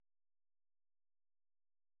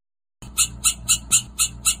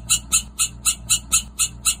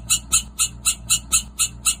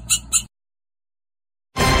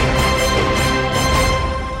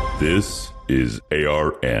This is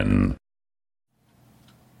ARN.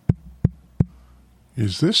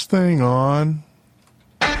 Is this thing on?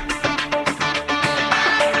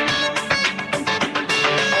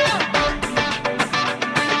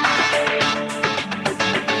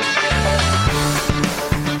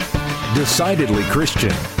 Decidedly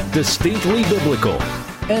Christian, distinctly biblical,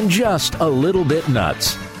 and just a little bit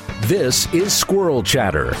nuts. This is Squirrel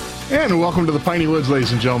Chatter. And welcome to the Piney Woods,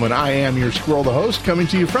 ladies and gentlemen. I am your Squirrel, the host, coming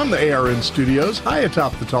to you from the ARN studios, high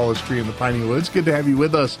atop the tallest tree in the Piney Woods. Good to have you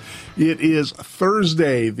with us. It is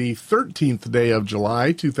Thursday, the 13th day of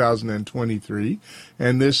July, 2023,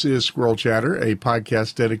 and this is Squirrel Chatter, a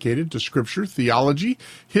podcast dedicated to scripture, theology,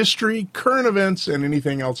 history, current events, and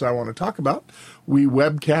anything else I want to talk about. We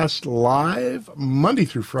webcast live Monday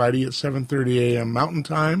through Friday at 7:30 a.m. Mountain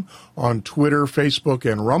Time on Twitter, Facebook,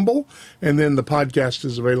 and Rumble. And then the podcast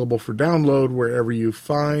is available for download wherever you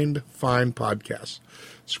find fine podcasts.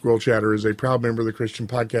 Squirrel Chatter is a proud member of the Christian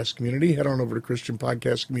Podcast Community. Head on over to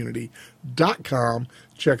ChristianPodcastCommunity.com.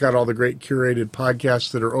 Check out all the great curated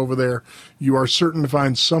podcasts that are over there. You are certain to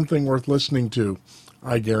find something worth listening to.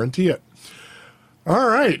 I guarantee it. All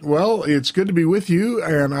right. Well, it's good to be with you,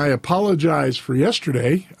 and I apologize for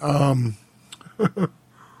yesterday. For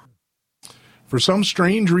some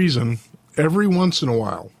strange reason, every once in a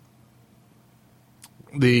while,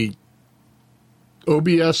 the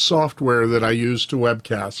OBS software that I use to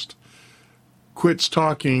webcast quits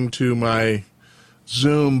talking to my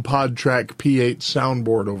Zoom PodTrack P8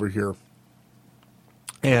 soundboard over here.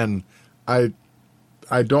 And I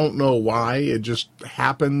don't know why. It just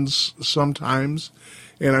happens sometimes.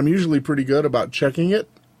 And I'm usually pretty good about checking it.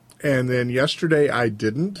 And then yesterday I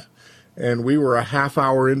didn't. And we were a half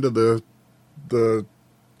hour into the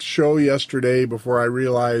show yesterday before I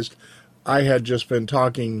realized I had just been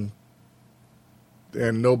talking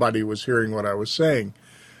and nobody was hearing what I was saying.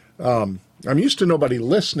 I'm used to nobody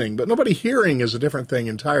listening, but nobody hearing is a different thing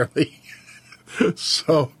entirely.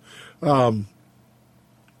 So, I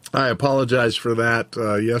apologize for that.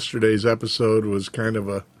 Yesterday's episode was kind of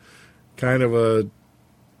a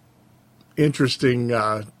interesting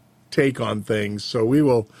take on things. So we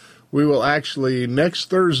will actually next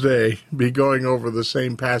Thursday be going over the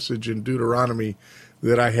same passage in Deuteronomy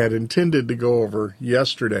that I had intended to go over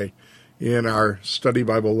yesterday in our study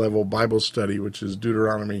Bible level Bible study, which is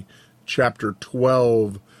Deuteronomy chapter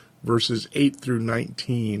 12, verses 8 through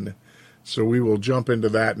 19. So we will jump into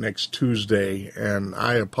that next Tuesday, and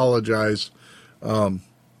I apologize. I'm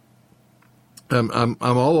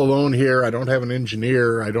all alone here. I don't have an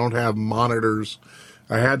engineer. I don't have monitors.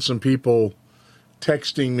 I had some people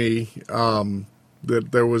texting me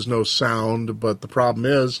that there was no sound, but the problem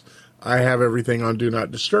is I have everything on Do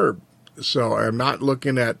Not Disturb. So I'm not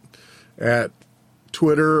looking at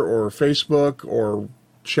Twitter or Facebook or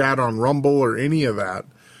chat on Rumble or any of that.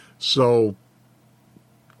 So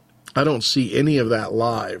I don't see any of that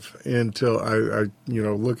live until I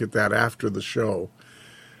look at that after the show.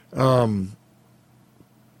 So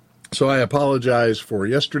I apologize for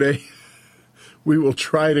yesterday. We will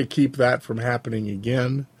try to keep that from happening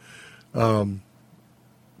again. But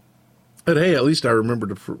hey, at least I remember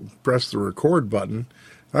to press the record button.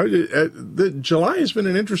 July has been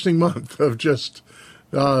an interesting month of just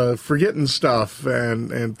forgetting stuff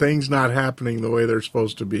and things not happening the way they're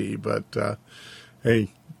supposed to be. But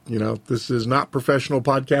hey, this is not professional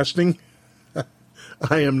podcasting.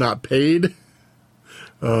 I am not paid.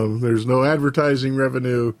 There's no advertising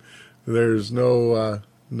revenue. There's no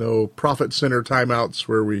profit center timeouts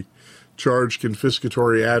where we charge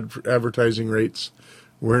confiscatory advertising rates.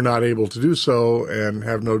 We're not able to do so and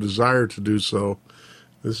have no desire to do so.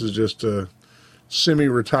 This is just a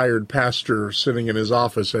semi-retired pastor sitting in his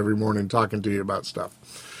office every morning talking to you about stuff.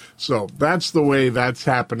 So that's the way that's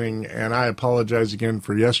happening, and I apologize again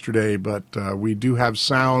for yesterday, but we do have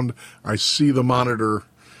sound. I see the monitor.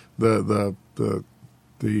 The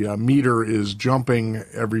meter is jumping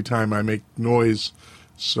every time I make noise.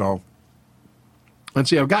 So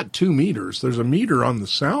let's see, I've got two meters. There's a meter on the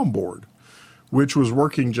soundboard, which was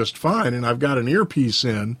working just fine, and I've got an earpiece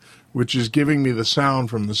in, which is giving me the sound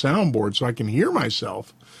from the soundboard so I can hear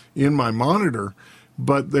myself in my monitor.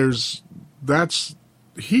 But that's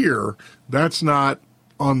here, that's not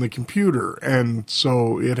on the computer, and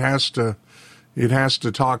so it has to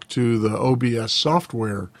talk to the OBS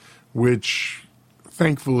software, which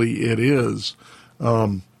thankfully it is.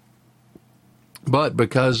 But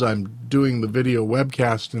because I'm doing the video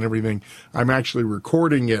webcast and everything, I'm actually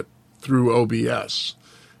recording it through OBS.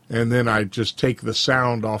 And then I just take the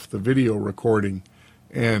sound off the video recording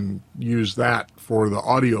and use that for the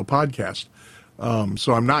audio podcast.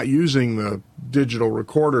 So I'm not using the digital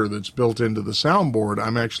recorder that's built into the soundboard.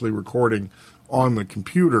 I'm actually recording on the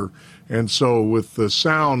computer. And so with the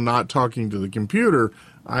sound not talking to the computer,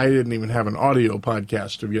 I didn't even have an audio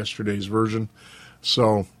podcast of yesterday's version.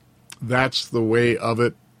 So that's the way of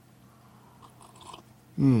it.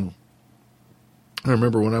 I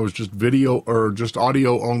remember when I was just video or just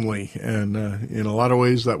audio only, and in a lot of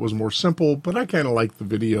ways that was more simple, but I kind of like the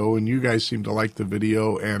video, and you guys seem to like the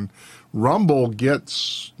video, and Rumble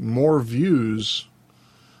gets more views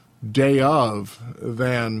day of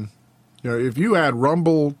than, if you add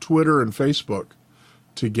Rumble, Twitter, and Facebook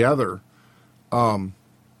together, I'm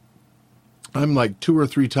like 2 or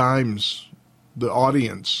 3 times the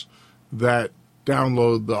audience that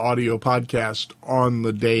download the audio podcast on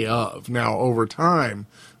the day of. Now, over time,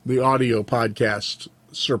 the audio podcast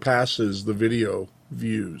surpasses the video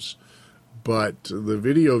views, but the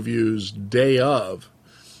video views day of,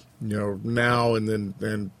 now and then,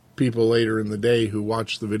 and people later in the day who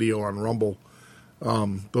watch the video on Rumble,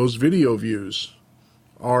 those video views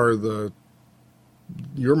are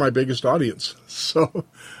you're my biggest audience. So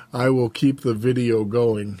I will keep the video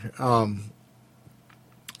going.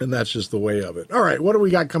 And that's just the way of it. All right, what do we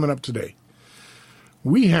got coming up today?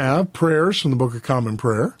 We have prayers from the Book of Common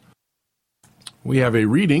Prayer. We have a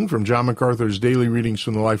reading from John MacArthur's Daily Readings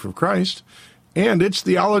from the Life of Christ. And it's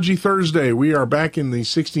Theology Thursday. We are back in the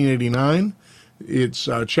 1689. It's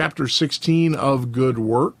chapter 16 of Good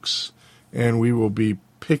Works. And we will be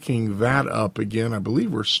picking that up again. I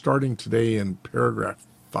believe we're starting today in paragraph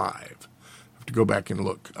 5. I have to go back and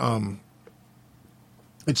look.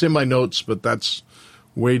 It's in my notes, but that's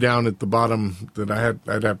way down at the bottom that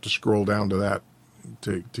I'd have to scroll down to that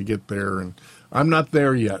to get there, and I'm not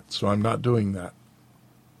there yet, so I'm not doing that.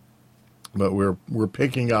 But we're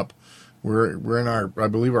picking up. We're in I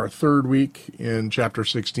believe our 3rd week in chapter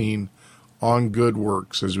 16 on good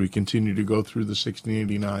works as we continue to go through the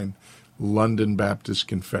 1689 London Baptist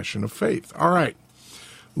Confession of Faith. All right,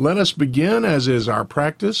 let us begin, as is our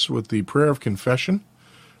practice, with the prayer of confession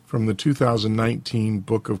from the 2019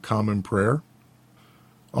 Book of Common Prayer.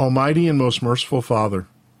 Almighty and most merciful Father,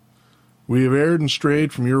 we have erred and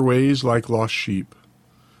strayed from your ways like lost sheep.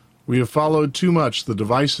 We have followed too much the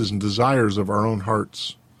devices and desires of our own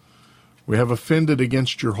hearts. We have offended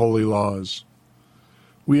against your holy laws.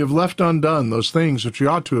 We have left undone those things which we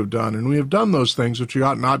ought to have done, and we have done those things which we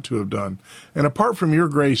ought not to have done. And apart from your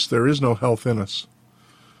grace, there is no health in us.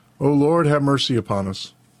 O Lord, have mercy upon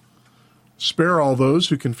us. Spare all those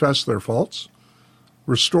who confess their faults.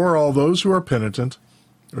 Restore all those who are penitent,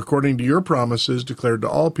 according to your promises declared to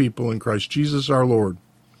all people in Christ Jesus our Lord.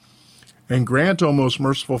 And grant, O most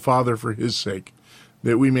merciful Father, for his sake,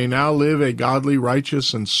 that we may now live a godly,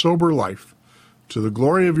 righteous, and sober life, to the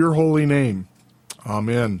glory of your holy name.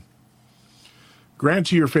 Amen. Grant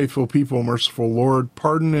to your faithful people, merciful Lord,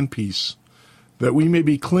 pardon and peace, that we may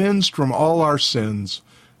be cleansed from all our sins,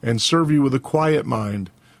 and serve you with a quiet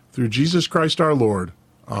mind, through Jesus Christ our Lord.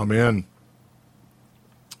 Amen.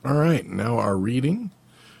 All right, now our reading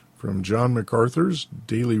from John MacArthur's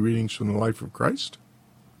Daily Readings from the Life of Christ.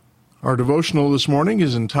 Our devotional this morning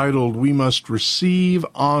is entitled, We Must Receive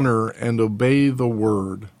Honor and Obey the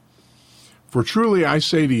Word. For truly I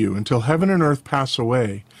say to you, until heaven and earth pass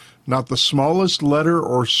away, not the smallest letter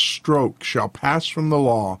or stroke shall pass from the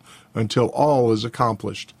law until all is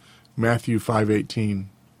accomplished. Matthew 5:18.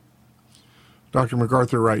 Dr.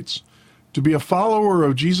 MacArthur writes, To be a follower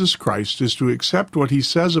of Jesus Christ is to accept what he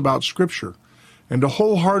says about Scripture, and to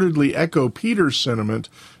wholeheartedly echo Peter's sentiment,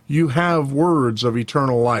 you have words of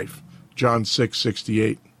eternal life, John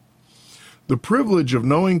 6:68. The privilege of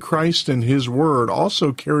knowing Christ and his word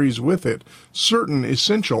also carries with it certain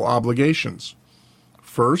essential obligations.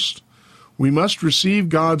 First, we must receive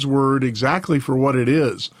God's word exactly for what it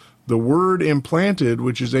is, the word implanted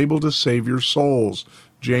which is able to save your souls,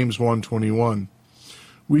 James 1:21.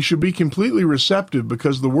 We should be completely receptive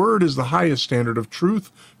because the word is the highest standard of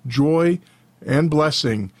truth, joy, and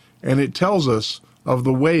blessing, and it tells us of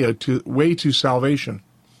the way to salvation.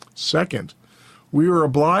 Second, we are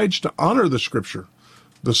obliged to honor the Scripture.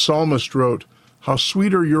 The psalmist wrote, How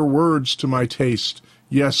sweet are your words to my taste,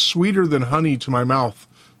 yes, sweeter than honey to my mouth,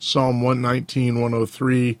 Psalm 119,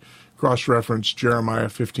 103, cross-reference Jeremiah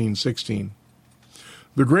 15:16.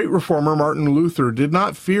 The great reformer Martin Luther did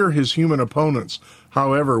not fear his human opponents.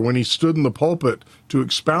 However, when he stood in the pulpit to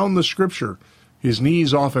expound the Scripture, his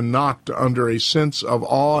knees often knocked under a sense of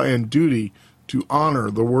awe and duty to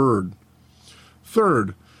honor the Word.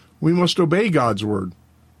 Third, we must obey God's Word.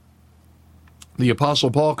 The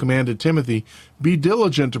Apostle Paul commanded Timothy, Be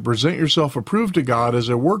diligent to present yourself approved to God as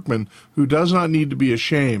a workman who does not need to be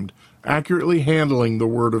ashamed, accurately handling the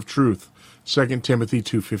word of truth, 2 Timothy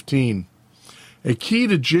 2:15. A key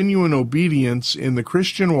to genuine obedience in the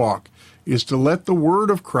Christian walk is to let the word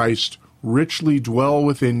of Christ richly dwell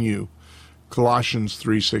within you, Colossians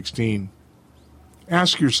 3:16.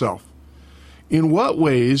 Ask yourself, in what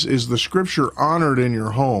ways is the Scripture honored in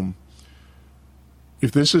your home?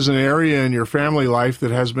 If this is an area in your family life that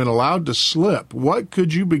has been allowed to slip, what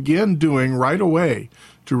could you begin doing right away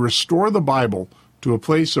to restore the Bible to a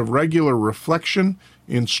place of regular reflection,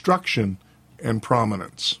 instruction, and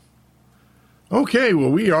prominence? Okay, well,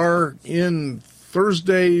 we are in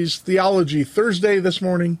Thursday's Theology Thursday this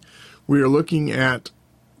morning. We are looking at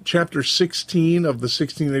chapter 16 of the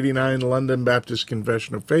 1689 London Baptist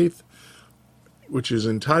Confession of Faith, which is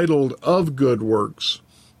entitled Of Good Works.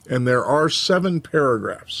 And there are 7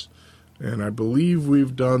 paragraphs. And I believe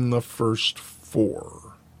we've done the first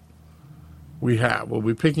 4. We have. We'll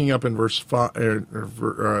be picking up in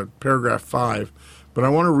paragraph 5. But I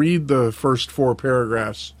want to read the first 4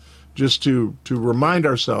 paragraphs just to remind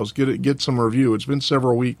ourselves, get some review. It's been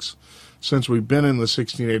several weeks since we've been in the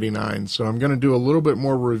 1689. So I'm going to do a little bit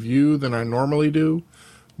more review than I normally do,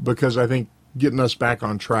 because I think getting us back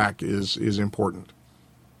on track is important.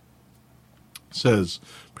 It says,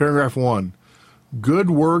 paragraph 1, good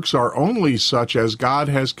works are only such as God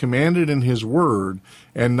has commanded in his word,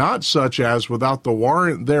 and not such as without the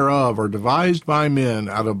warrant thereof are devised by men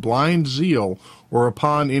out of blind zeal or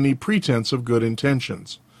upon any pretense of good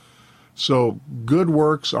intentions. So good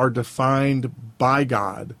works are defined by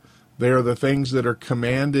God. They are the things that are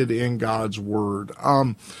commanded in God's word.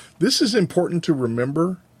 This is important to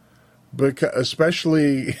remember, because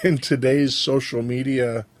especially in today's social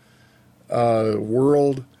media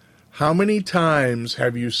world. How many times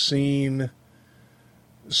have you seen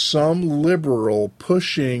some liberal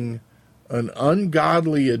pushing an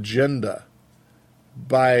ungodly agenda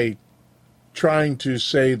by trying to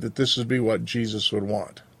say that this would be what Jesus would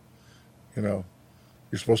want? You know,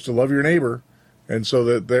 you're supposed to love your neighbor, and so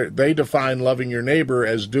that they define loving your neighbor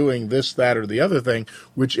as doing this, that, or the other thing,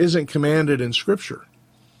 which isn't commanded in Scripture.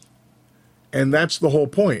 And that's the whole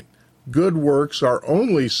point. Good works are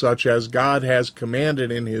only such as God has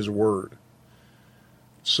commanded in his word.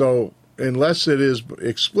 So unless it is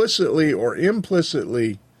explicitly or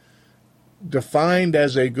implicitly defined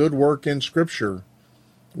as a good work in Scripture,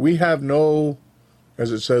 we have no,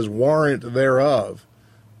 as it says, warrant thereof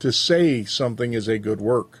to say something is a good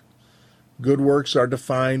work. Good works are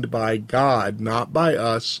defined by God, not by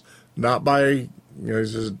us, not by,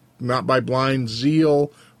 not by blind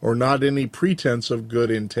zeal, or not any pretense of good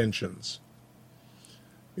intentions.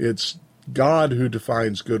 It's God who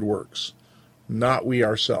defines good works, not we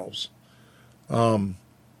ourselves.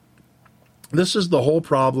 This is the whole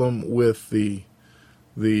problem with the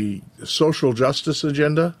social justice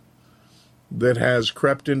agenda that has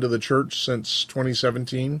crept into the church since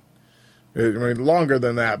 2017. I mean, longer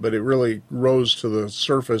than that, but it really rose to the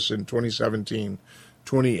surface in 2017,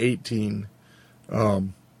 2018.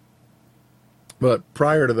 But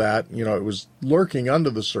prior to that, it was lurking under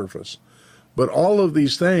the surface. But all of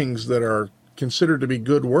these things that are considered to be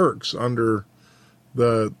good works under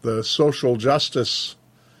the social justice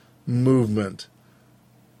movement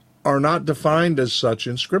are not defined as such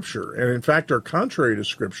in Scripture, and in fact are contrary to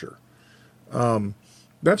Scripture.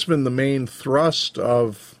 That's been the main thrust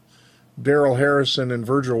of Darrell Harrison and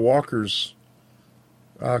Virgil Walker's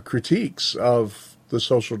critiques of the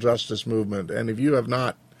social justice movement. And if you have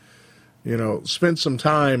not spent some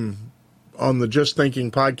time on the Just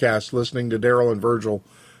Thinking podcast listening to Darrell and Virgil,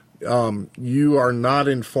 you are not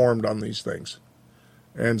informed on these things.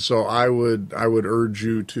 And so I would urge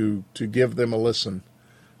you to give them a listen.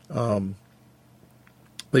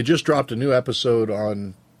 They just dropped a new episode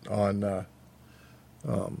on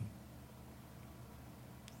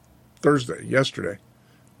yesterday,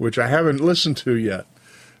 which I haven't listened to yet.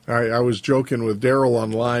 I was joking with Darrell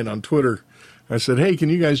online on Twitter. I said, hey, can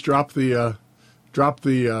you guys drop the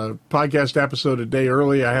podcast episode a day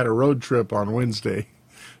early? I had a road trip on Wednesday.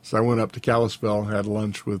 So I went up to Kalispell, had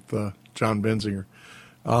lunch with John Benzinger,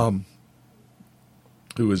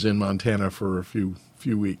 who was in Montana for a few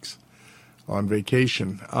weeks on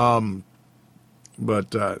vacation.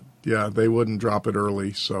 But they wouldn't drop it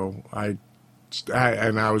early, so I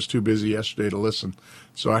was too busy yesterday to listen.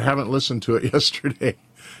 So I haven't listened to it yesterday.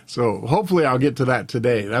 So hopefully I'll get to that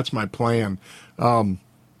today. That's my plan. The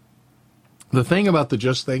thing about the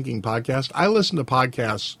Just Thinking podcast, I listen to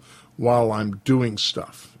podcasts while I'm doing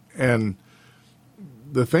stuff. And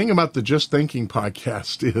the thing about the Just Thinking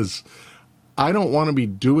podcast is I don't want to be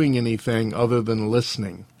doing anything other than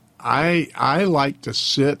listening. I like to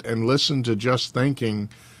sit and listen to Just Thinking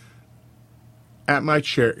at my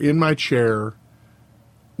chair, in my chair,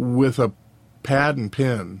 with a pad and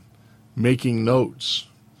pen, making notes,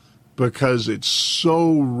 because it's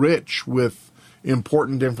so rich with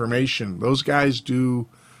important information. Those guys do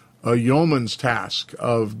a yeoman's task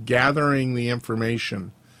of gathering the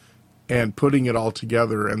information and putting it all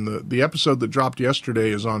together. And the episode that dropped yesterday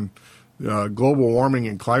is on global warming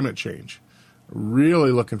and climate change.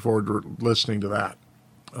 Really looking forward to listening to that.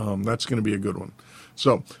 That's going to be a good one.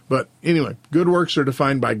 So, but anyway, good works are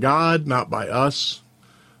defined by God, not by us.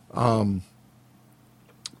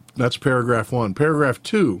 That's paragraph 1. Paragraph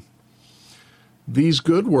 2, these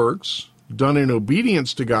good works, done in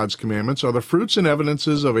obedience to God's commandments, are the fruits and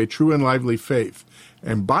evidences of a true and lively faith.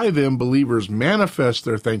 And by them, believers manifest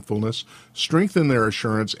their thankfulness, strengthen their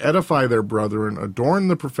assurance, edify their brethren, adorn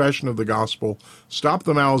the profession of the gospel, stop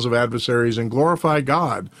the mouths of adversaries, and glorify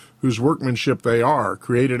God, whose workmanship they are,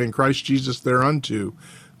 created in Christ Jesus thereunto,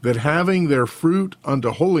 that having their fruit unto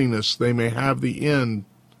holiness, they may have the end,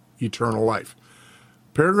 eternal life.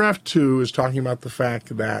 Paragraph 2 is talking about the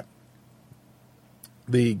fact that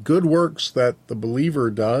the good works that the believer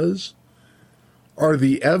does are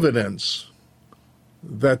the evidence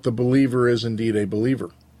that the believer is indeed a believer.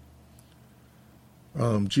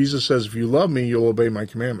 Jesus says, if you love me, you'll obey my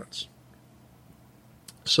commandments.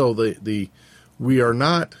 So we are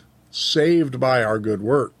not saved by our good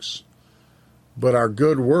works, but our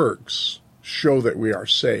good works show that we are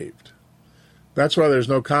saved. That's why there's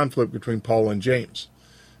no conflict between Paul and James.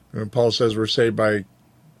 And Paul says we're saved by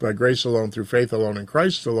grace alone, through faith alone, in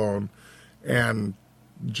Christ alone. And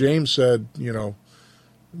James said,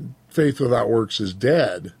 faith without works is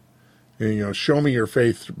dead. And, show me your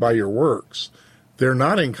faith by your works. They're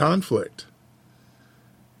not in conflict.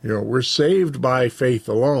 We're saved by faith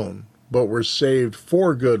alone, but we're saved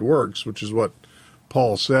for good works, which is what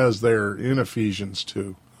Paul says there in Ephesians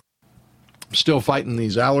 2. I'm still fighting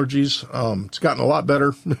these allergies. It's gotten a lot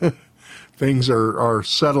better. Things are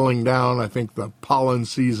settling down. I think the pollen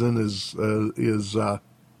season is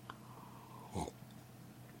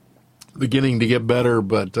beginning to get better,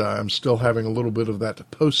 but I'm still having a little bit of that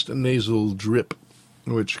post-nasal drip,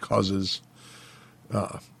 which causes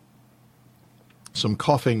some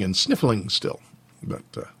coughing and sniffling still. But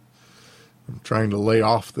I'm trying to lay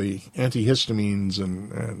off the antihistamines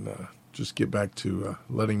and just get back to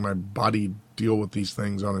letting my body deal with these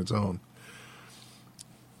things on its own.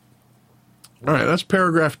 All right, that's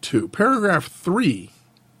paragraph 2. Paragraph 3,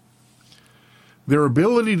 their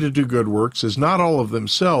ability to do good works is not all of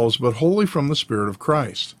themselves, but wholly from the Spirit of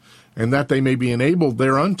Christ, and that they may be enabled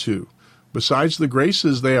thereunto. Besides the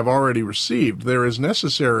graces they have already received, there is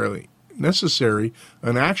necessary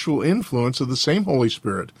an actual influence of the same Holy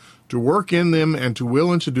Spirit to work in them and to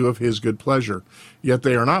will and to do of his good pleasure. Yet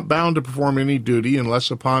they are not bound to perform any duty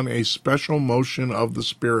unless upon a special motion of the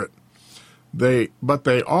Spirit. But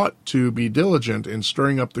they ought to be diligent in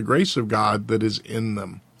stirring up the grace of God that is in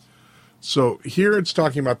them. So here it's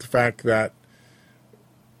talking about the fact that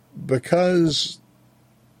because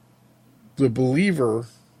the believer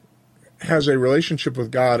has a relationship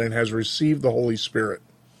with God and has received the Holy Spirit,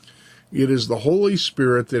 it is the Holy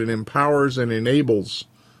Spirit that empowers and enables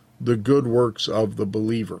the good works of the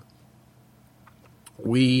believer.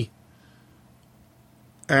 We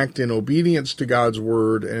act in obedience to God's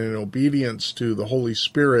word and in obedience to the Holy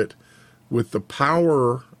Spirit with the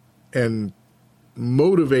power and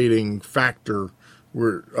motivating factor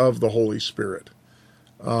of the Holy Spirit.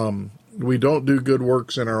 We don't do good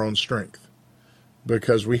works in our own strength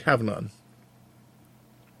because we have none.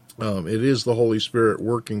 It is the Holy Spirit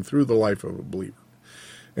working through the life of a believer.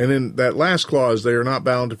 And in that last clause, they are not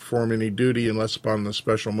bound to perform any duty unless upon the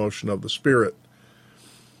special motion of the Spirit.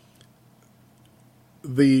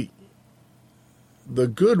 The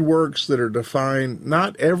good works that are defined,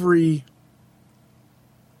 not every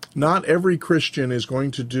Christian is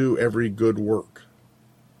going to do every good work.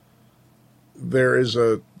 There is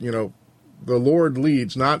the Lord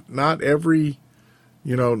leads, not every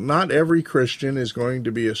Christian is going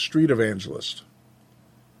to be a street evangelist.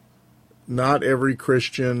 Not every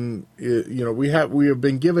Christian, we have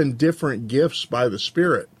been given different gifts by the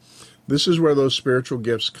Spirit. This is where those spiritual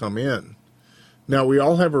gifts come in. Now, we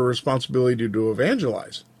all have a responsibility to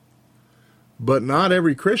evangelize, but not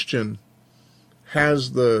every Christian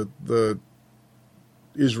has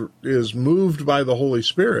is moved by the Holy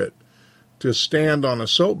Spirit to stand on a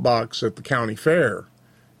soapbox at the county fair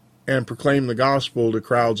and proclaim the gospel to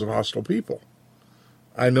crowds of hostile people.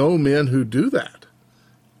 I know men who do that,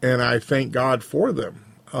 and I thank God for them.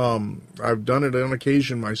 I've done it on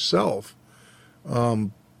occasion myself,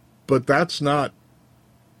 but that's not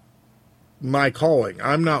my calling.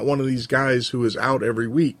 I'm not one of these guys who is out every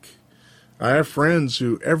week. I have friends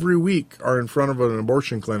who every week are in front of an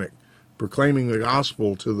abortion clinic proclaiming the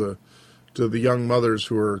gospel to the young mothers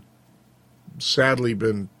who are sadly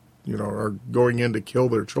are going in to kill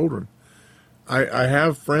their children. I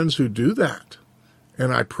have friends who do that,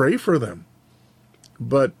 and I pray for them.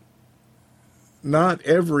 But not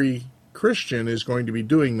every Christian is going to be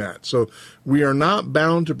doing that. So we are not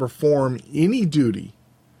bound to perform any duty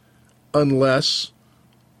unless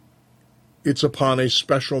it's upon a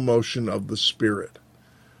special motion of the Spirit.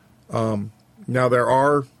 Now there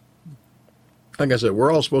are, like I said,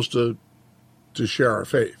 we're all supposed to share our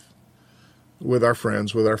faith with our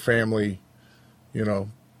friends, with our family. We're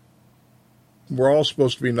all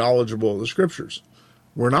supposed to be knowledgeable of the Scriptures.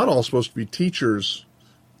 We're not all supposed to be teachers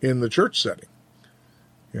in the church setting.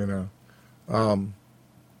 God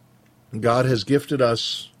has gifted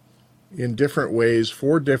us in different ways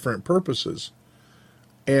for different purposes.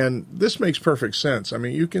 And this makes perfect sense. I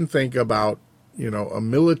mean, you can think about, a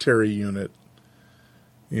military unit,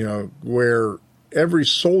 where every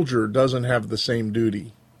soldier doesn't have the same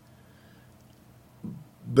duty.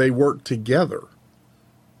 They work together,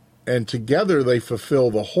 and together they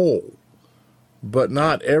fulfill the whole. But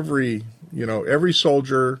not every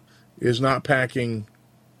soldier is not packing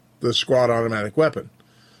the squad automatic weapon.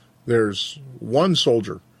 There's one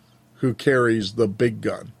soldier who carries the big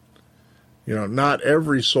gun. Not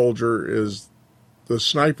every soldier is the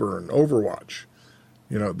sniper in Overwatch.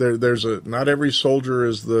 Not every soldier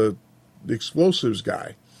is the explosives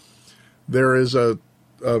guy. There is a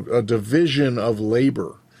division of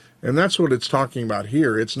labor. And that's what it's talking about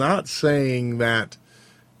here. It's not saying that,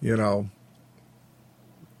 no,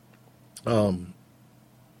 I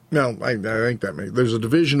think there's a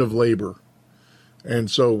division of labor.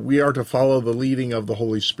 And so we are to follow the leading of the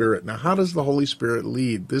Holy Spirit. Now, how does the Holy Spirit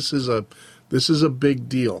lead? This is a big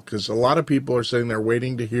deal, because a lot of people are sitting there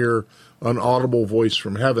waiting to hear an audible voice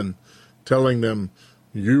from heaven telling them,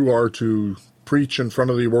 you are to preach in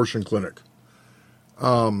front of the abortion clinic.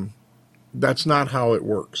 That's not how it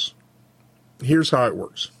works. Here's how it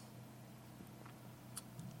works.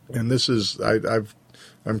 And this is,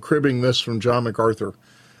 I'm cribbing this from John MacArthur.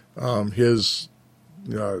 There's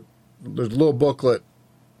a little booklet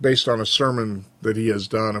based on a sermon that he has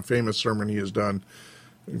done, a famous sermon he has done,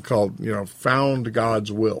 called, Found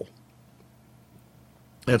God's Will.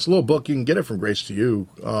 And it's a little book. You can get it from Grace to You.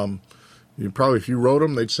 If you wrote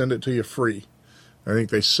them, they'd send it to you free. I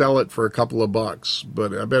think they sell it for a couple of bucks.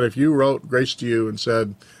 But I bet if you wrote Grace to You and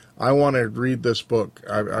said, I want to read this book,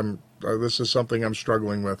 this is something I'm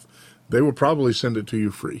struggling with, they would probably send it to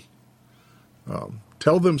you free.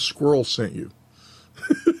 Tell them Squirrel sent you.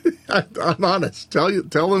 I'm honest. Tell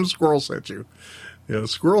them Squirrel sent you.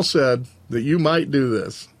 Squirrel said that you might do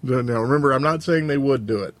this. Now, remember, I'm not saying they would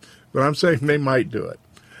do it, but I'm saying they might do it.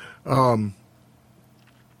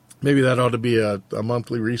 Maybe that ought to be a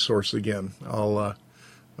monthly resource again. I'll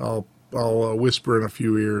whisper in a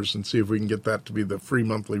few ears and see if we can get that to be the free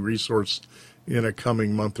monthly resource in a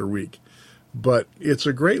coming month or week. But it's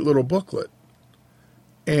a great little booklet.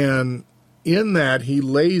 And in that, he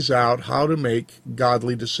lays out how to make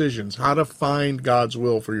godly decisions, how to find God's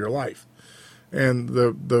will for your life. And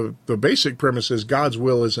the basic premise is God's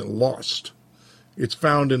will isn't lost. It's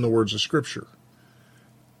found in the words of Scripture.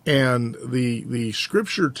 And the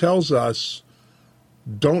Scripture tells us,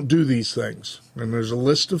 don't do these things. And there's a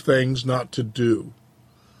list of things not to do.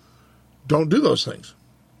 Don't do those things.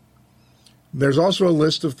 There's also a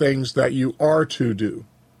list of things that you are to do.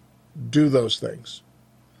 Do those things.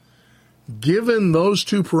 Given those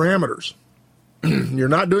two parameters, you're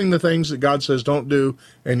not doing the things that God says don't do,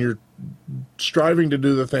 and you're striving to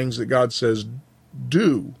do the things that God says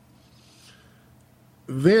do,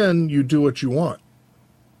 then you do what you want.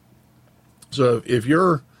 So if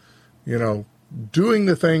you're, doing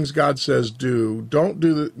the things God says do,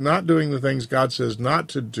 not doing the things God says not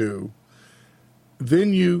to do,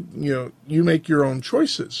 then you make your own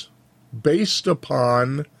choices based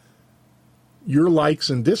upon your likes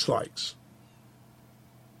and dislikes.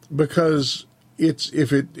 Because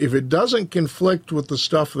if it doesn't conflict with the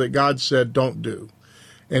stuff that God said don't do,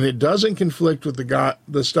 and it doesn't conflict with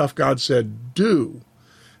the stuff God said do,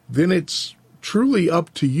 then it's truly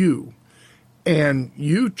up to you. And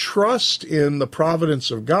you trust in the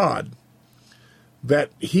providence of God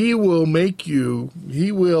that He will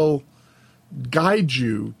guide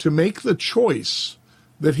you to make the choice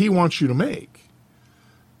that He wants you to make.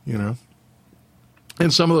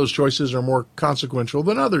 And some of those choices are more consequential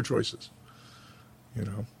than other choices.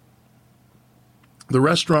 The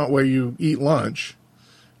restaurant where you eat lunch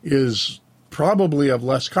is probably of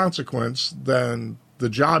less consequence than the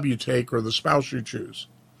job you take or the spouse you choose.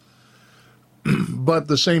 But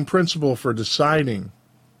the same principle for deciding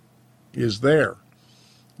is there.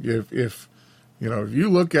 If you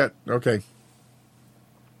look at, okay,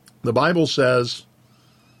 the Bible says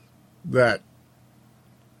that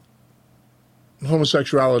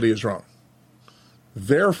homosexuality is wrong.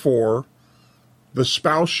 Therefore, the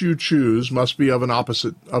spouse you choose must be of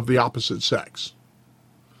the opposite sex.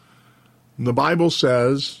 And the Bible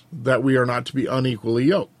says that we are not to be unequally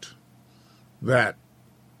yoked. That,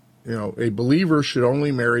 a believer should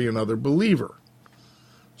only marry another believer.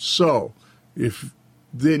 So,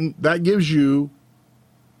 then that gives you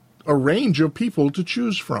a range of people to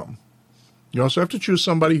choose from. You also have to choose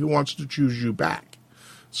somebody who wants to choose you back.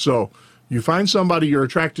 So, you find somebody you're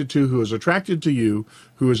attracted to who is attracted to you,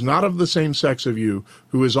 who is not of the same sex of you,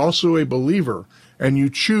 who is also a believer, and you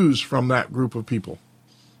choose from that group of people.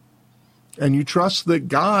 And you trust that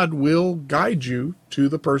God will guide you to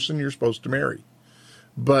the person you're supposed to marry.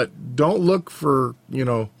 But don't look for,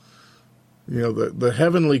 the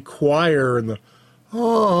heavenly choir and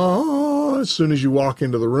as soon as you walk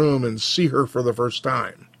into the room and see her for the first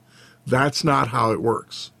time. That's not how it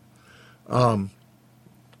works.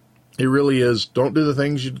 It really is, don't do the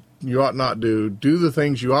things you ought not do. Do the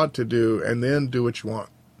things you ought to do, and then do what you want.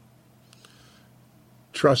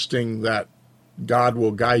 Trusting that God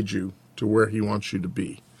will guide you to where he wants you to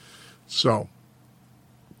be. So,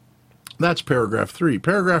 that's paragraph 3.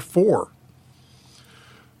 Paragraph 4.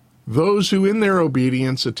 Those who in their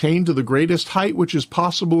obedience attain to the greatest height which is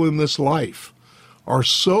possible in this life are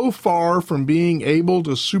so far from being able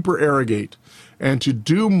to supererogate and to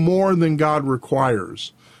do more than God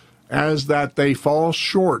requires, as that they fall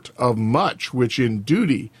short of much which in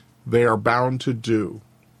duty they are bound to do.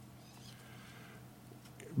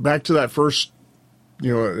 Back to that first,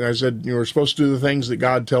 I said we're supposed to do the things that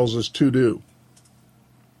God tells us to do.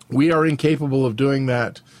 We are incapable of doing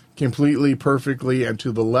that completely, perfectly, and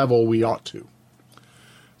to the level we ought to.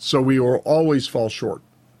 So we will always fall short.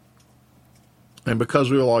 And because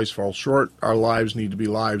we will always fall short, our lives need to be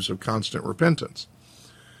lives of constant repentance.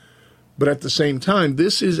 But at the same time,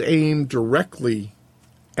 this is aimed directly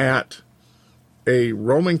at a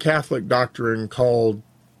Roman Catholic doctrine called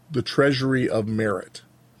the treasury of merit.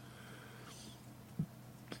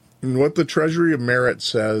 And what the treasury of merit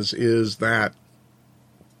says is that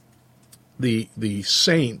the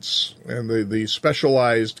saints and the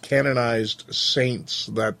specialized canonized saints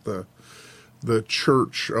that the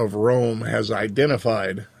Church of Rome has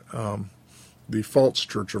identified, the false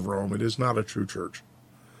Church of Rome, it is not a true church,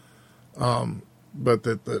 but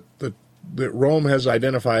that Rome has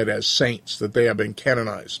identified as saints, that they have been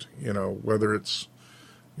canonized, whether it's,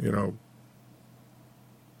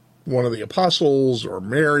 one of the apostles or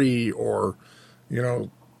Mary or,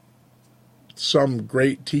 some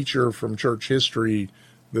great teacher from church history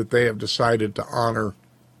that they have decided to honor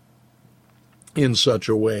in such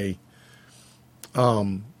a way.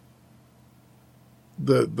 The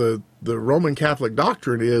Roman Catholic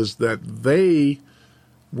doctrine is that they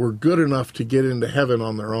were good enough to get into heaven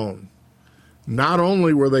on their own. Not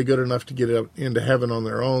only were they good enough to get into heaven on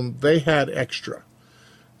their own, they had extra.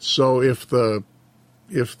 So if the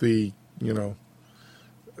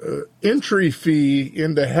entry fee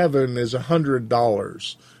into heaven is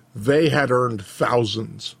 $100, they had earned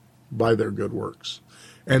thousands by their good works.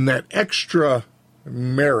 And that extra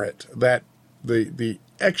merit, that the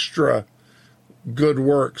extra good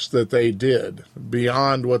works that they did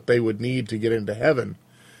beyond what they would need to get into heaven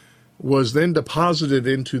was then deposited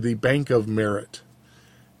into the bank of merit.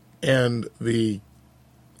 And the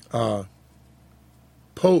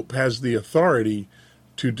Pope has the authority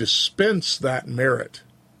to dispense that merit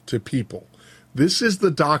to people. This is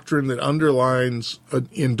the doctrine that underlines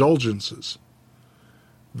indulgences.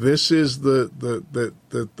 This is the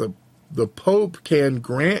Pope can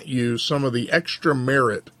grant you some of the extra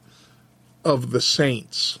merit of the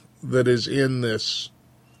saints that is in this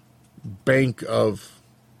bank of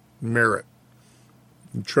merit,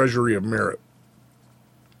 treasury of merit.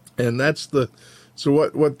 And that's so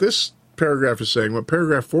what this paragraph is saying, what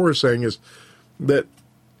paragraph 4 is saying is that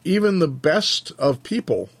even the best of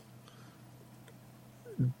people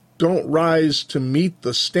don't rise to meet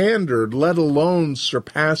the standard, let alone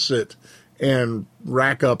surpass it and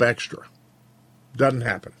rack up extra. Doesn't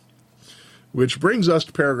happen. Which brings us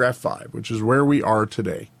to paragraph 5, which is where we are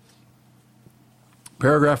today.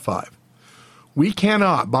 Paragraph 5. We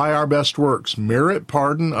cannot, by our best works, merit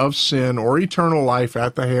pardon of sin or eternal life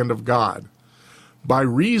at the hand of God, by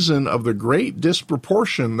reason of the great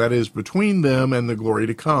disproportion that is between them and the glory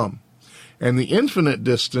to come, and the infinite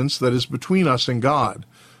distance that is between us and God,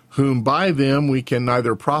 whom by them we can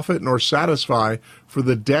neither profit nor satisfy for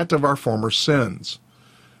the debt of our former sins.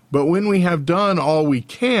 But when we have done all we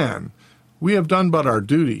can, we have done but our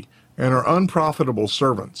duty, and are unprofitable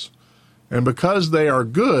servants. And because they are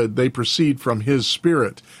good, they proceed from his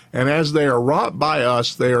Spirit. And as they are wrought by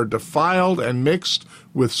us, they are defiled and mixed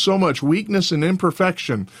with so much weakness and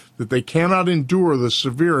imperfection that they cannot endure the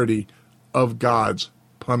severity of God's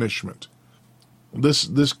punishment. This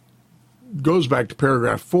goes back to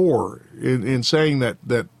paragraph 4 in saying that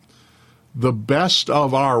the best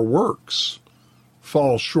of our works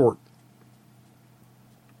fall short.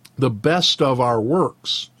 The best of our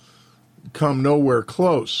works come nowhere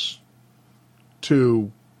close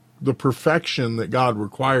to the perfection that God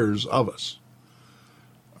requires of us.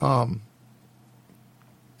 And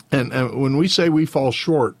when we say we fall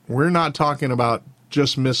short, we're not talking about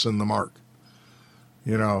just missing the mark.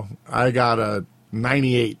 You know, I got a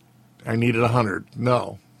 98. I needed 100.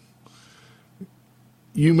 No.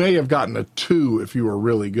 You may have gotten a 2 if you were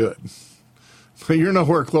really good. But you're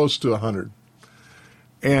nowhere close to 100.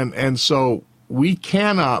 And so we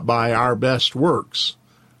cannot, by our best works,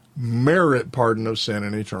 merit pardon of sin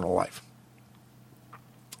and eternal life.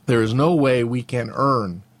 There is no way we can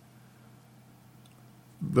earn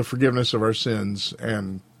the forgiveness of our sins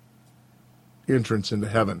and entrance into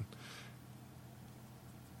heaven.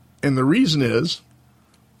 And the reason is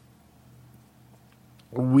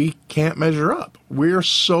we can't measure up. We're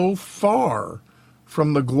so far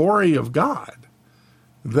from the glory of God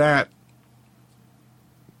that,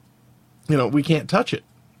 you know, we can't touch it.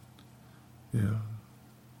 Yeah.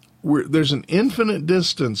 There's an infinite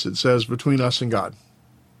distance, it says, between us and God.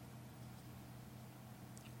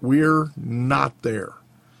 We're not there.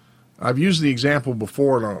 I've used the example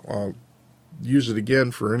before, and I'll use it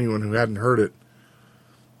again for anyone who hadn't heard it.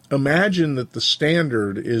 Imagine that the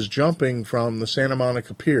Standard is jumping from the Santa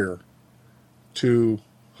Monica Pier to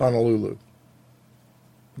Honolulu.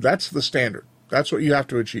 That's the Standard. That's what you have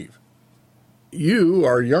to achieve. You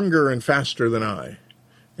are younger and faster than I,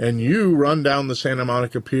 and you run down the Santa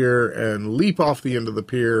Monica Pier and leap off the end of the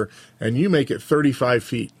pier, and you make it 35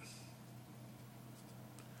 feet.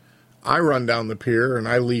 I run down the pier, and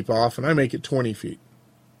I leap off, and I make it 20 feet.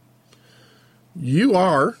 You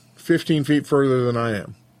are 15 feet further than I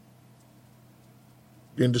am,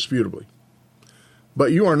 indisputably.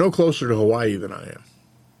 But you are no closer to Hawaii than I am,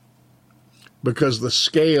 because the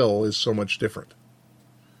scale is so much different.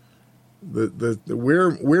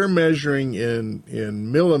 We're measuring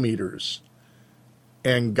in millimeters,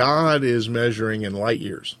 and God is measuring in light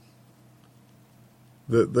years.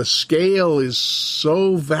 The scale is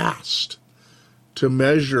so vast to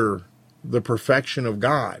measure the perfection of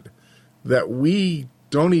God that we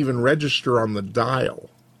don't even register on the dial.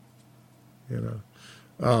 You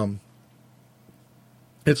know,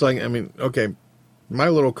 it's like, I mean, okay, my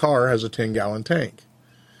little car has a 10-gallon tank.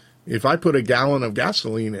 If I put a gallon of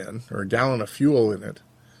gasoline in, or a gallon of fuel in it,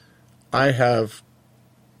 I have,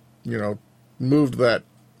 you know, moved that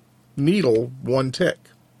needle one tick.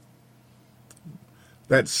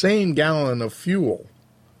 That same gallon of fuel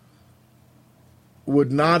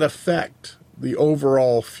would not affect the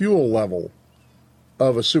overall fuel level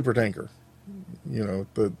of a supertanker. You know,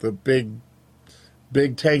 the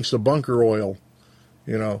big tanks of bunker oil,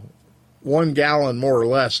 you know, 1 gallon more or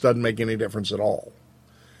less doesn't make any difference at all.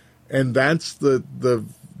 And that's the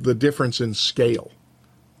difference in scale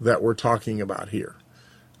that we're talking about here.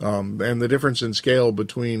 And the difference in scale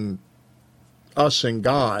between us and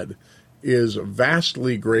God is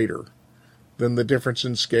vastly greater than the difference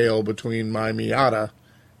in scale between my Miata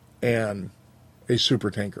and a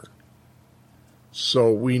supertanker.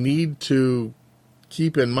 So we need to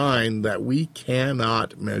keep in mind that we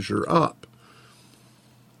cannot measure up.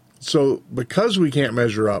 So because we can't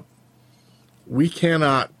measure up, we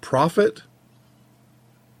cannot profit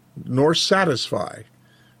nor satisfy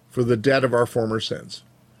for the debt of our former sins.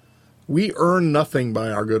 We earn nothing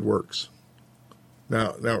by our good works.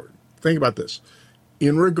 Now think about this.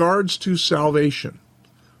 In regards to salvation,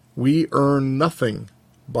 we earn nothing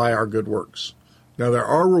by our good works. Now there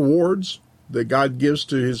are rewards that God gives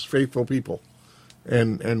to his faithful people,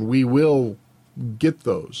 and we will get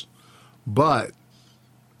those. But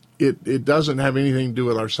it doesn't have anything to do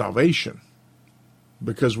with our salvation,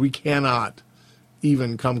 because we cannot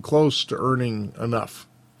even come close to earning enough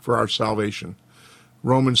for our salvation.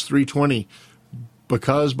 Romans 3:20,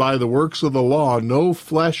 because by the works of the law no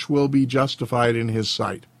flesh will be justified in his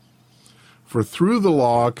sight. For through the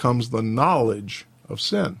law comes the knowledge of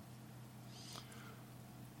sin.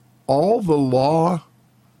 All the law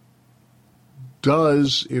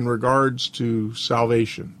does in regards to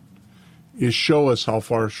salvation is show us how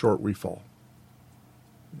far short we fall.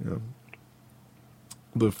 You know,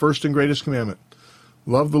 the first and greatest commandment,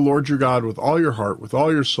 love the Lord your God with all your heart, with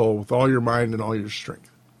all your soul, with all your mind, and all your strength.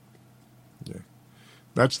 Okay.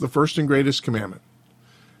 That's the first and greatest commandment.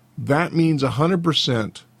 That means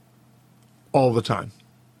 100% all the time.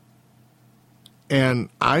 And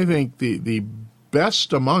I think the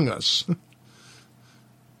best among us,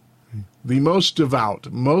 the most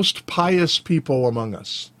devout, most pious people among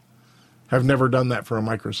us have never done that for a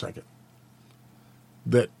microsecond.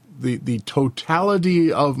 That the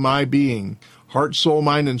totality of my being, heart, soul,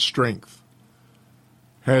 mind, and strength,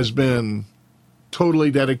 has been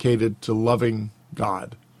totally dedicated to loving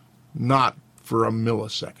God, not for a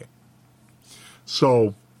millisecond.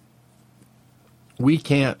 So we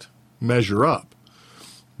can't measure up.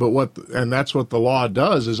 But that's what the law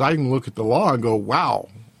does, is I can look at the law and go, wow,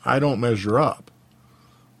 I don't measure up.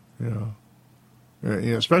 You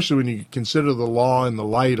know, especially when you consider the law in the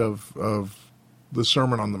light of the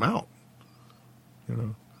Sermon on the Mount. You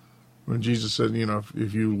know, when Jesus said, you know,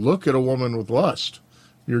 if you look at a woman with lust,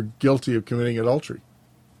 you're guilty of committing adultery.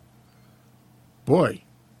 Boy,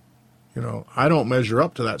 you know, I don't measure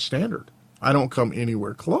up to that standard. I don't come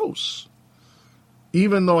anywhere close.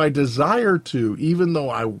 Even though I desire to, even though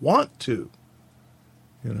I want to,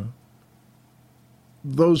 you know,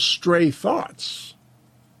 those stray thoughts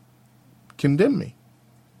condemn me.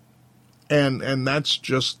 And that's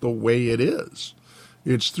just the way it is.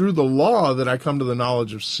 It's through the law that I come to the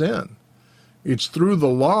knowledge of sin. It's through the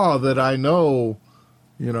law that I know,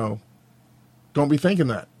 you know, don't be thinking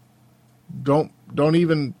that. Don't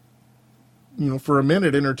even, you know, for a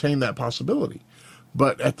minute entertain that possibility.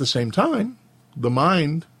 But at the same time, the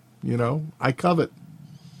mind, you know, I covet.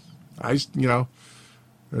 The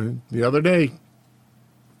other day,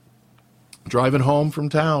 driving home from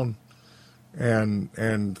town,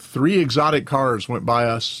 and 3 exotic cars went by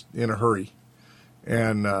us in a hurry,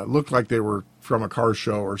 and looked like they were from a car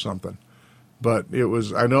show or something. But it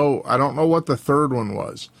was, I don't know what the third one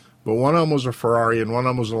was, but one of them was a Ferrari and one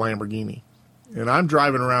of them was a Lamborghini. And I'm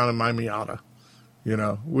driving around in my Miata, you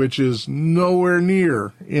know, which is nowhere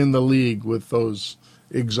near in the league with those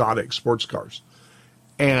exotic sports cars.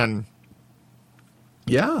 And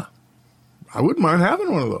yeah, I wouldn't mind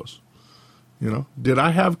having one of those. You know, did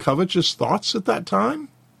I have covetous thoughts at that time?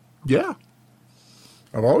 Yeah.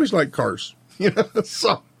 I've always liked cars. You know,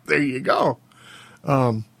 so there you go.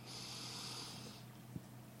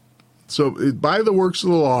 So by the works of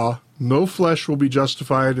the law, no flesh will be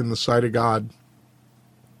justified in the sight of God.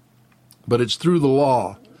 But it's through the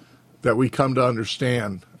law that we come to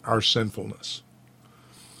understand our sinfulness.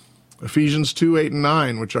 Ephesians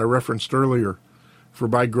 2:8-9, which I referenced earlier. For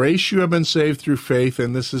by grace you have been saved through faith,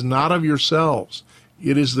 and this is not of yourselves.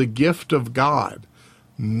 It is the gift of God,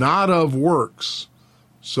 not of works,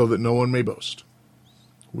 so that no one may boast.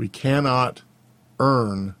 We cannot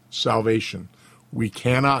earn salvation. We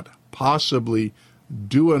cannot possibly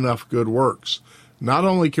do enough good works. Not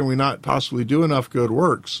only can we not possibly do enough good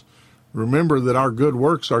works, remember that our good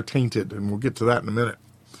works are tainted, and we'll get to that in a minute.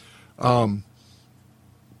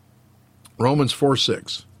 Romans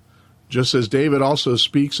 4:6. Just as David also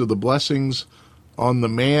speaks of the blessings on the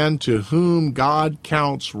man to whom God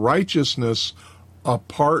counts righteousness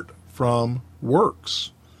apart from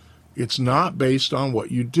works. It's not based on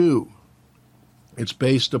what you do. It's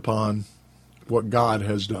based upon what God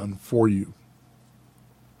has done for you.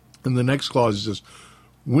 And the next clause says,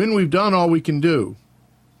 when we've done all we can do,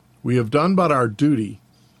 we have done but our duty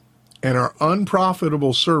and are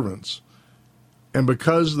unprofitable servants, and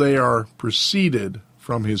because they are proceeded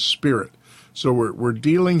from his Spirit. So we're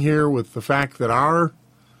dealing here with the fact that our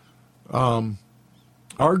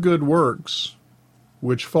good works,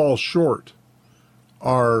 which fall short,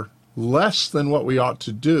 are less than what we ought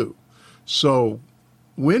to do. So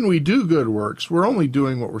when we do good works, we're only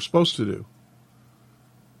doing what we're supposed to do.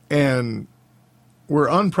 And we're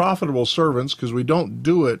unprofitable servants because we don't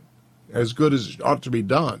do it as good as it ought to be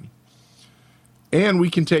done. And we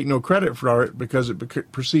can take no credit for it because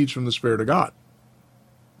it proceeds from the Spirit of God.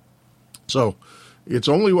 So it's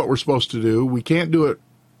only what we're supposed to do. We can't do it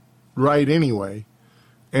right anyway.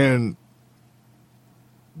 And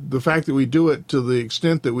the fact that we do it to the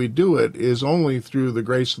extent that we do it is only through the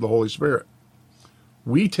grace of the Holy Spirit.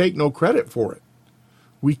 We take no credit for it.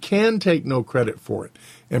 We can take no credit for it.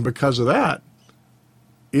 And because of that,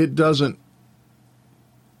 we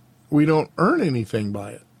don't earn anything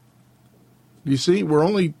by it. You see, we're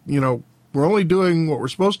only doing what we're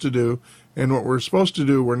supposed to do, and what we're supposed to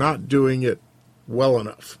do, we're not doing it well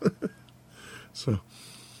enough. So,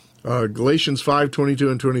 Galatians 5:22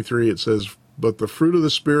 and 23, it says, "But the fruit of the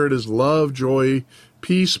Spirit is love, joy,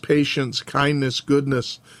 peace, patience, kindness,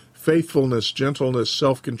 goodness, faithfulness, gentleness,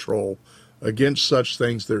 self-control. Against such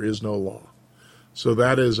things there is no law." So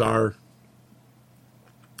that is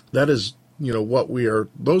what we are.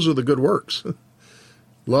 Those are the good works.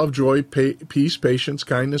 Love, joy, peace, patience,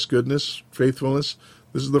 kindness, goodness, faithfulness.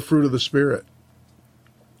 This is the fruit of the Spirit.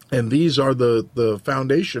 And these are the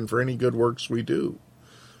foundation for any good works we do.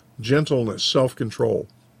 Gentleness, self-control.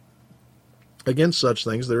 Against such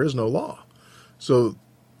things there is no law. So,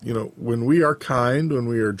 when we are kind, when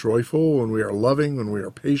we are joyful, when we are loving, when we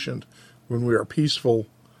are patient, when we are peaceful,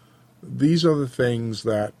 these are the things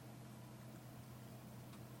that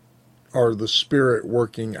are the Spirit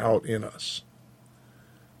working out in us.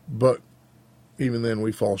 But even then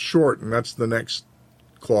we fall short, and that's the next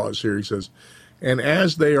clause here. He says, "And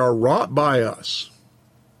as they are wrought by us,"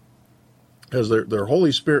 as their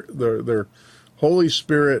Holy Spirit, their Holy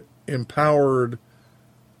Spirit empowered,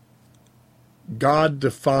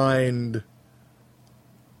 God-defined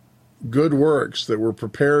good works that were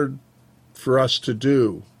prepared for us to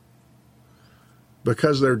do,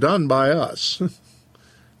 because they're done by us,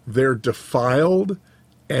 they're defiled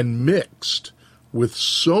and mixed with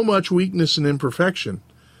so much weakness and imperfection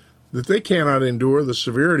that they cannot endure the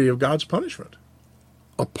severity of God's punishment.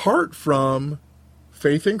 Apart from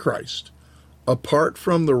faith in Christ, apart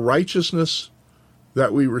from the righteousness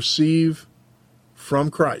that we receive from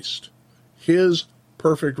Christ, His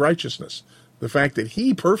perfect righteousness, the fact that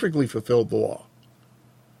He perfectly fulfilled the law,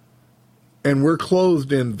 and we're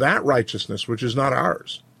clothed in that righteousness, which is not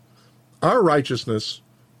ours. Our righteousness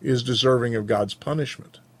is deserving of God's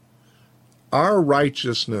punishment. Our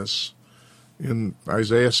righteousness, in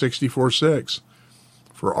Isaiah 64:6,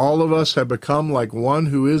 "For all of us have become like one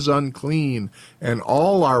who is unclean, and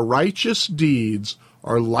all our righteous deeds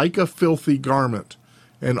are like a filthy garment,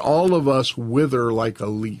 and all of us wither like a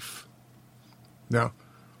leaf." Now,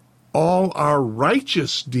 all our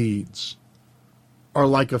righteous deeds are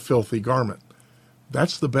like a filthy garment.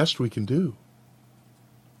 That's the best we can do.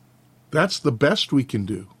 That's the best we can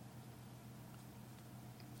do.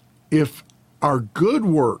 If our good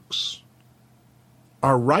works,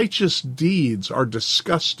 our righteous deeds are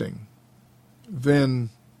disgusting, then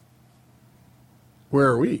where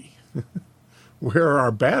are we? Where are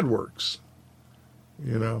our bad works?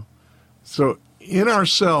 So in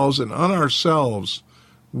ourselves and on ourselves,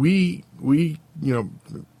 we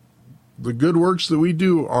the good works that we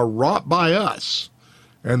do are wrought by us,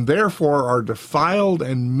 and therefore are defiled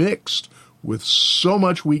and mixed with so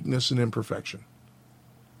much weakness and imperfection.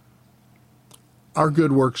 Our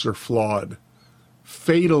good works are flawed,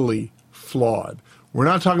 fatally flawed. We're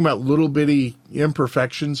not talking about little bitty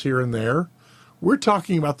imperfections here and there. We're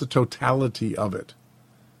talking about the totality of it.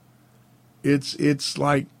 It's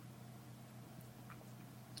like,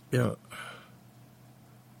 I'm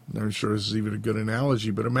not sure this is even a good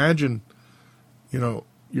analogy, but imagine,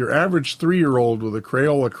 your average 3-year-old with a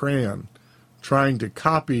Crayola crayon trying to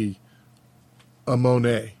copy a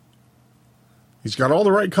Monet. He's got all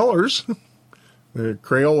the right colors, they're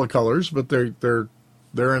Crayola colors, but they're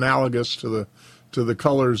analogous to the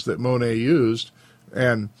colors that Monet used,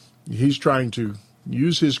 and he's trying to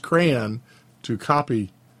use his crayon to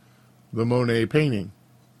copy the Monet painting.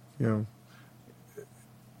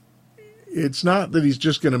 It's not that he's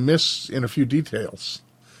just going to miss in a few details.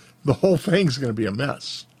 The whole thing's going to be a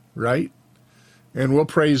mess, right? And we'll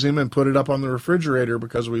praise him and put it up on the refrigerator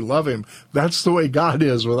because we love him. That's the way God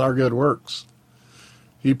is with our good works.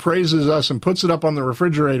 He praises us and puts it up on the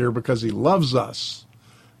refrigerator because he loves us,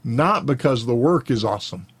 not because the work is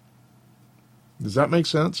awesome. Does that make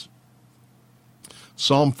sense?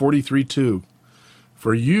 Psalm 43:2.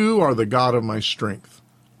 "For you are the God of my strength.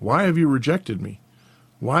 Why have you rejected me?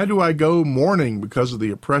 Why do I go mourning because of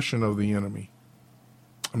the oppression of the enemy?"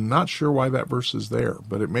 I'm not sure why that verse is there,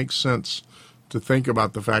 but it makes sense to think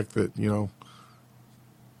about the fact that,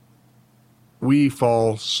 we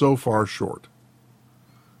fall so far short.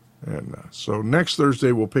 And so next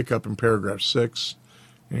Thursday we'll pick up in paragraph 6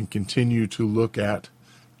 and continue to look at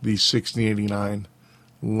the 1689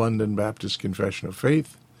 London Baptist Confession of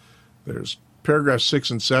Faith. There's paragraphs 6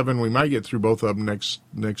 and 7. We might get through both of them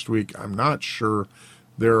next week. I'm not sure.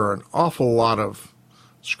 There are an awful lot of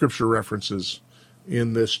scripture references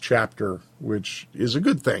in this chapter, which is a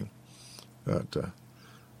good thing. But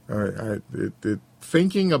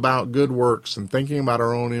thinking about good works and thinking about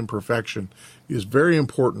our own imperfection is very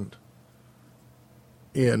important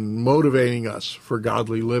in motivating us for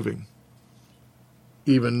godly living,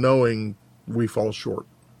 even knowing we fall short.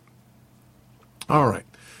 All right.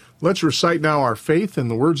 Let's recite now our faith in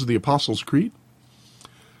the words of the Apostles' Creed.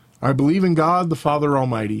 I believe in God, the Father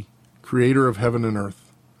Almighty, creator of heaven and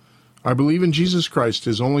earth. I believe in Jesus Christ,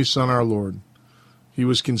 his only Son, our Lord. He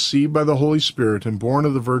was conceived by the Holy Spirit and born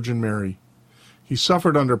of the Virgin Mary. He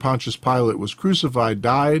suffered under Pontius Pilate, was crucified,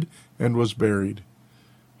 died, and was buried.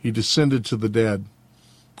 He descended to the dead.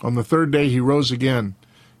 On the third day he rose again.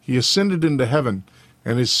 He ascended into heaven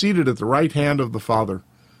and is seated at the right hand of the Father.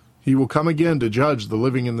 He will come again to judge the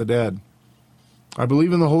living and the dead. I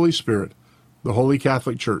believe in the Holy Spirit, the Holy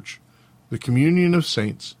Catholic Church, the communion of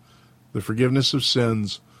saints, the forgiveness of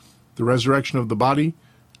sins, the resurrection of the body,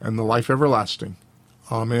 and the life everlasting.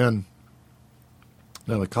 Amen.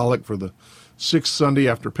 Now the collect for the 6th Sunday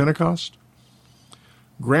after Pentecost.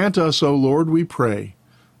 Grant us, O Lord, we pray,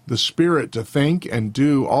 the Spirit to think and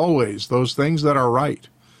do always those things that are right,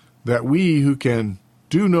 that we who can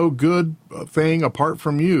do no good thing apart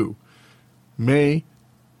from you may,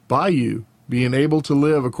 by you, be enabled to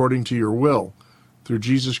live according to your will, through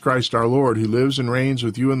Jesus Christ our Lord, who lives and reigns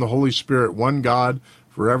with you in the Holy Spirit, one God,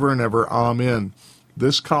 forever and ever. Amen.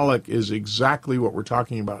 This collect is exactly what we're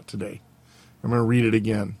talking about today. I'm going to read it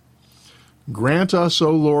again. Grant us,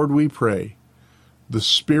 O Lord, we pray, the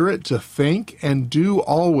Spirit to think and do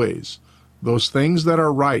always those things that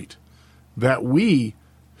are right, that we,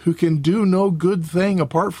 who can do no good thing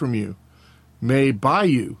apart from you, may by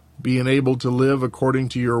you be enabled to live according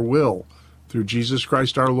to your will, through Jesus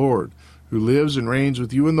Christ our Lord, who lives and reigns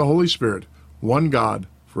with you in the Holy Spirit, one God,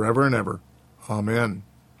 forever and ever. Amen.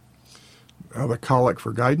 Now the collect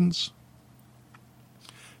for guidance.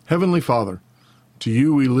 Heavenly Father, to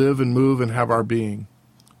you we live and move and have our being.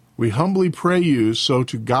 We humbly pray you so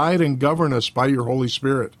to guide and govern us by your Holy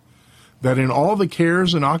Spirit, that in all the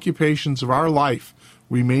cares and occupations of our life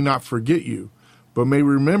we may not forget you, but may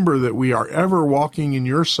remember that we are ever walking in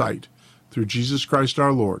your sight, through Jesus Christ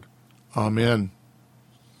our Lord. Amen.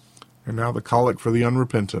 And now the collect for the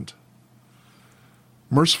unrepentant.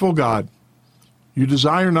 Merciful God, you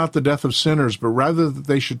desire not the death of sinners, but rather that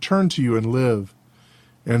they should turn to you and live.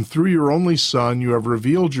 And through your only Son, you have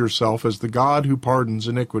revealed yourself as the God who pardons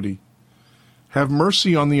iniquity. Have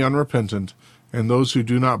mercy on the unrepentant and those who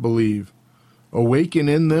do not believe. Awaken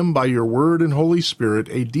in them by your word and Holy Spirit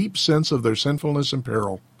a deep sense of their sinfulness and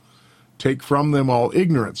peril. Take from them all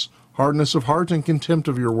ignorance, hardness of heart, and contempt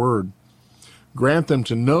of your word. Grant them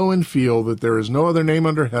to know and feel that there is no other name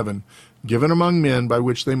under heaven given among men by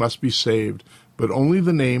which they must be saved, but only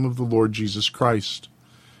the name of the Lord Jesus Christ.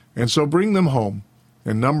 And so bring them home,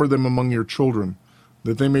 and number them among your children,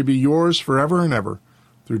 that they may be yours forever and ever,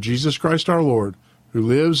 through Jesus Christ our Lord, who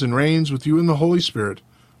lives and reigns with you in the Holy Spirit,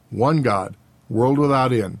 one God, world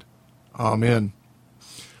without end. Amen.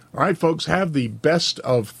 All right, folks, have the best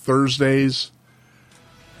of Thursdays.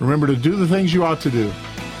 Remember to do the things you ought to do.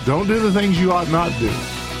 Don't do the things you ought not do.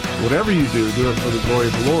 Whatever you do, do it for the glory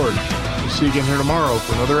of the Lord. We'll see you again here tomorrow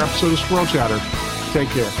for another episode of Squirrel Chatter. Take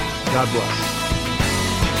care. God bless.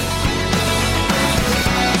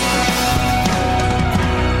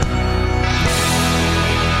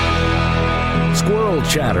 Squirrel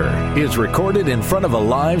Chatter is recorded in front of a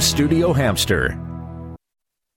live studio hamster.